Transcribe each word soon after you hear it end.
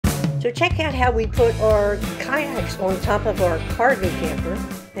So check out how we put our kayaks on top of our cargo camper,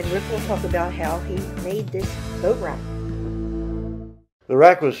 and Rick will talk about how he made this boat rack. The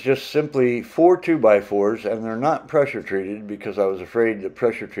rack was just simply 4 2x4s, and they're not pressure treated because I was afraid that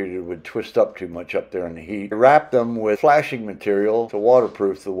pressure treated would twist up too much up there in the heat. I wrapped them with flashing material to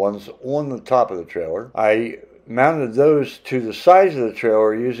waterproof the ones on the top of the trailer. I mounted those to the sides of the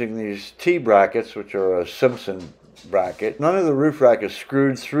trailer using these T-brackets, which are a Simpson bracket. None of the roof rack is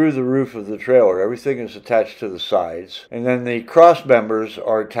screwed through the roof of the trailer. Everything is attached to the sides. And then the cross members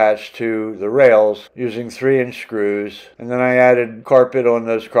are attached to the rails using 3-inch screws. And then I added carpet on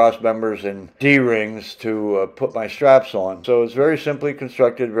those cross members and D-rings to put my straps on. So it's very simply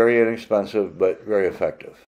constructed, very inexpensive, but very effective.